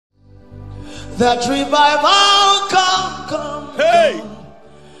That revival come. Hey!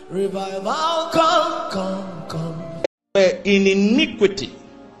 Revival come. In iniquity,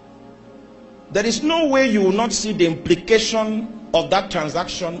 there is no way you will not see the implication of that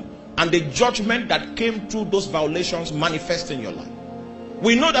transaction and the judgment that came through those violations manifest in your life.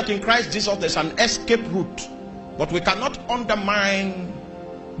 We know that in Christ Jesus there's an escape route, but we cannot undermine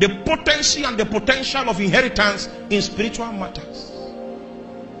the potency and the potential of inheritance in spiritual matters.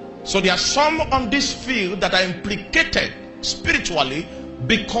 So there are some on this field that are implicated spiritually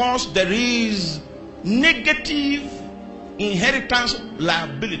because there is negative inheritance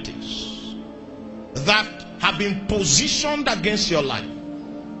liabilities that have been positioned against your life.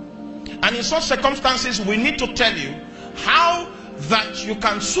 And in such circumstances, we need to tell you how that you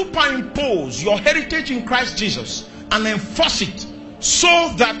can superimpose your heritage in Christ Jesus and enforce it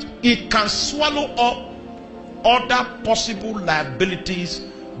so that it can swallow up other possible liabilities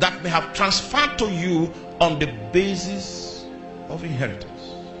that may have transferred to you on the basis of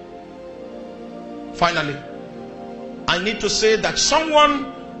inheritance. Finally, I need to say that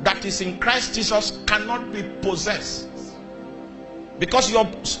someone that is in Christ Jesus cannot be possessed, because your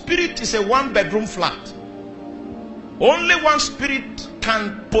spirit is a one-bedroom flat. Only one spirit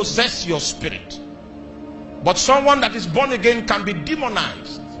can possess your spirit. But someone that is born again can be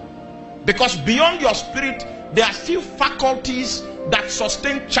demonized, because beyond your spirit there are still faculties that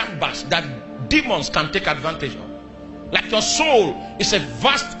sustain chambers that demons can take advantage of. Like your soul is a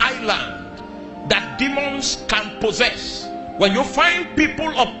vast island that demons can possess. When you find people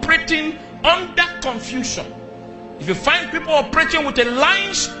operating under confusion, if you find people operating with a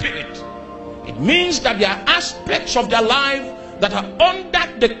lying spirit, it means that there are aspects of their life that are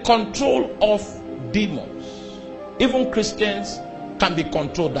under the control of demons. Even Christians can be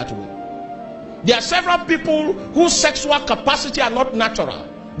controlled that way. There are several people whose sexual capacity are not natural.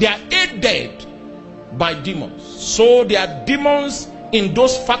 They are aided by demons. So there are demons in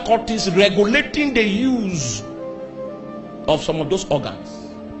those faculties regulating the use of some of those organs.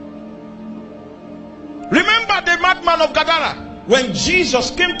 Remember the madman of Gadara, when Jesus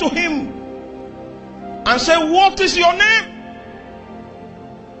came to him and said, "What is your name?"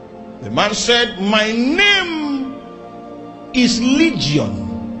 The man said, "My name is Legion."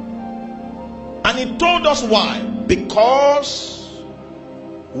 And he told us why. Because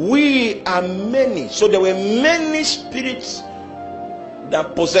we are many. So there were many spirits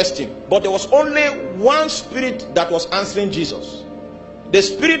that possessed him, but there was only one spirit that was answering Jesus. The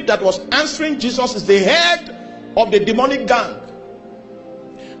spirit that was answering Jesus is the head of the demonic gang,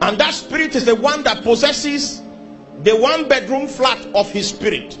 and that spirit is the one that possesses the one-bedroom flat of his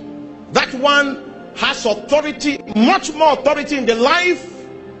spirit. That one has authority, much more authority in the life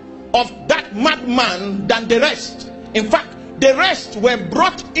of that madman than the rest. In fact, the rest were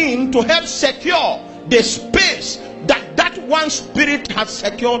brought in to help secure the space that that one spirit had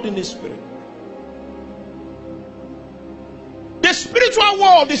secured in his spirit. The spiritual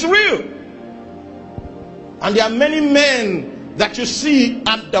world is real, and there are many men that you see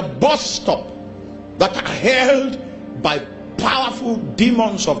at the bus stop that are held by powerful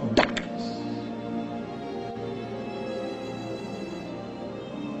demons of darkness.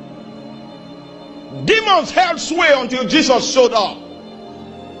 Demons held sway until Jesus showed up.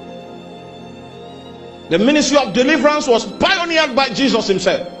 The ministry of deliverance was pioneered by Jesus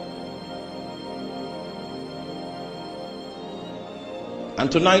himself.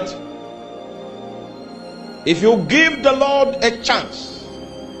 And tonight, if you give the Lord a chance,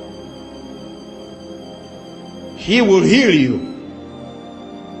 he will heal you.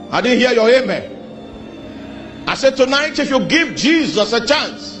 I didn't hear your amen. I said tonight, if you give Jesus a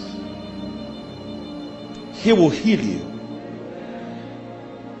chance, he will heal you.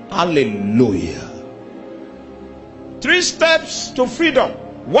 Hallelujah. 3 steps to freedom.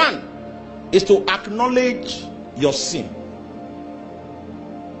 1 is to acknowledge your sin.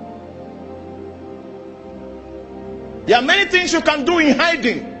 There are many things you can do in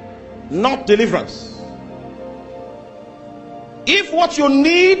hiding, not deliverance. If what you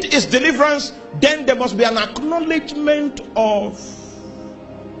need is deliverance, then there must be an acknowledgement of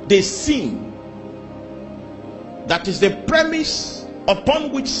the sin. That is the premise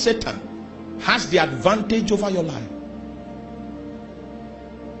upon which Satan has the advantage over your life.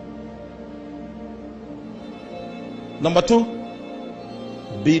 Number 2,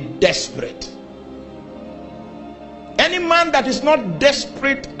 be desperate. Any man that is not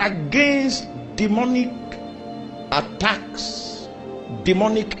desperate against demonic attacks,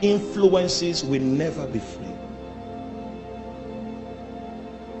 demonic influences, will never be free.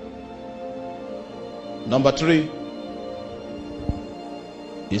 Number 3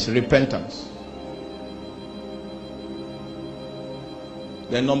 is repentance.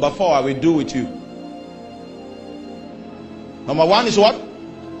 Then number 4, I will do with you. Number 1 is what?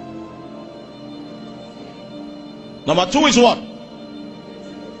 Number 2 is what?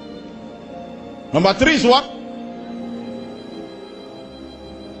 Number 3 is what?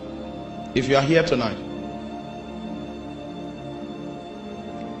 If you are here tonight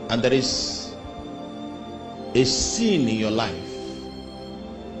and there is a sin in your life,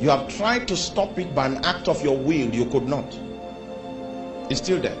 you have tried to stop it by an act of your will, you could not. It's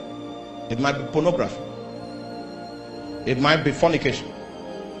still there. It might be pornography. It might be fornication.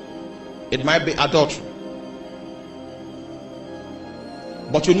 It might be adultery.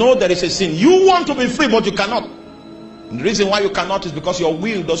 But you know there is a sin. You want to be free, but you cannot. And the reason why you cannot is because your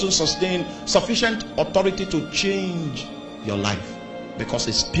will doesn't sustain sufficient authority to change your life, because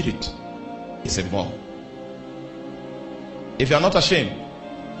a spirit is involved. If you are not ashamed,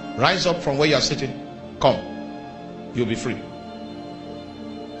 rise up from where you are sitting. Come. You'll be free.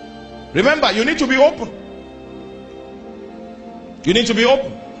 Remember, you need to be open. You need to be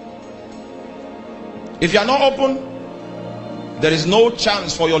open. If you are not open, there is no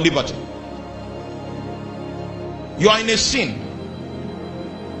chance for your liberty. You are in a sin.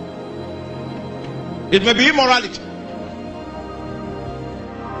 It may be immorality.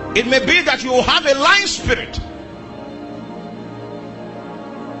 It may be that you have a lying spirit.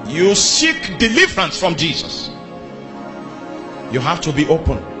 You seek deliverance from Jesus. You have to be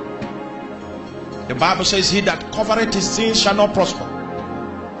open. The Bible says, he that covereth his sins shall not prosper,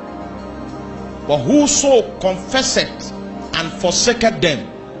 but whoso confesseth and forsaketh them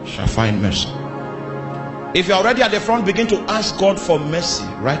shall find mercy. If you are already at the front, begin to ask God for mercy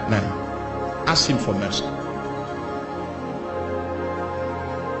right now. Ask him for mercy.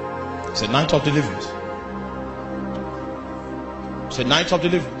 It's a night of deliverance. It's a night of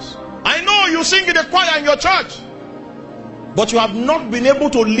deliverance. I know you sing in the choir in your church, but you have not been able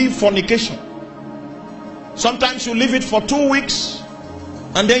to leave fornication. Sometimes you leave it for 2 weeks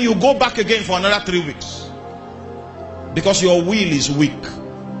and then you go back again for another 3 weeks, because your will is weak.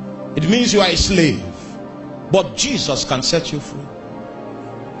 It means you are a slave. But Jesus can set you free.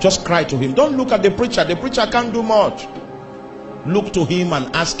 Just cry to him. Don't look at the preacher. The preacher can't do much. Look to him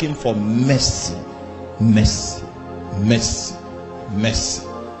and ask him for mercy. Mercy. Mercy. Mercy.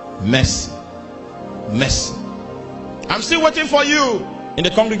 Mercy. Mercy. I'm still waiting for you in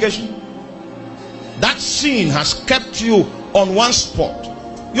the congregation. That sin has kept you on one spot.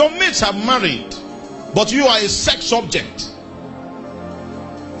 Your mates are married, but you are a sex object.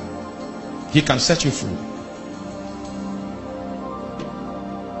 He can set you free.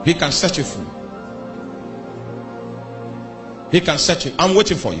 He can set you free. He can set you. I'm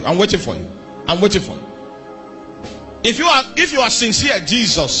waiting for you. I'm waiting for you. I'm waiting for you. If you are sincere,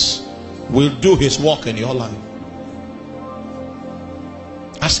 Jesus will do his work in your life.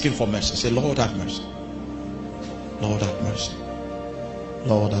 Ask him for mercy. Say, Lord, have mercy. Lord, have mercy.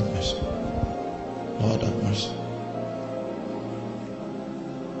 Lord, have mercy. Lord, have mercy.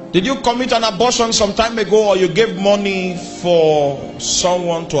 Did you commit an abortion some time ago, or you gave money for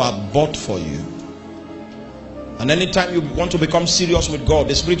someone to abort for you? And anytime you want to become serious with God,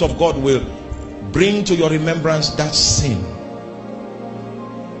 the Spirit of God will bring to your remembrance that sin.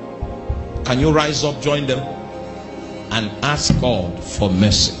 Can you rise up, join them, and ask God for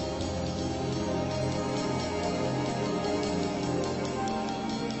mercy?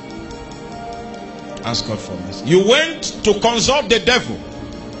 Ask God for mercy. You went to consult the devil.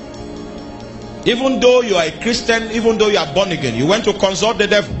 Even though you are a Christian, even though you are born again, you went to consult the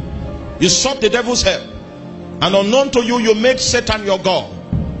devil. You sought the devil's help, and unknown to you, you made Satan your God.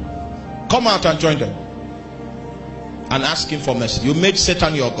 Come out and join them and ask him for mercy. You made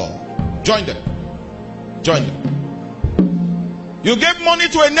Satan your God. Join them. Join them. You gave money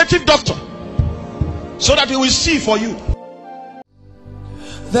to a native doctor so that he will see for you.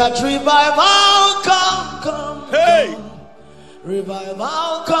 That revival come. Hey! Come.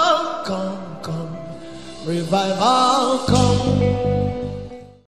 Revival come. Revival come.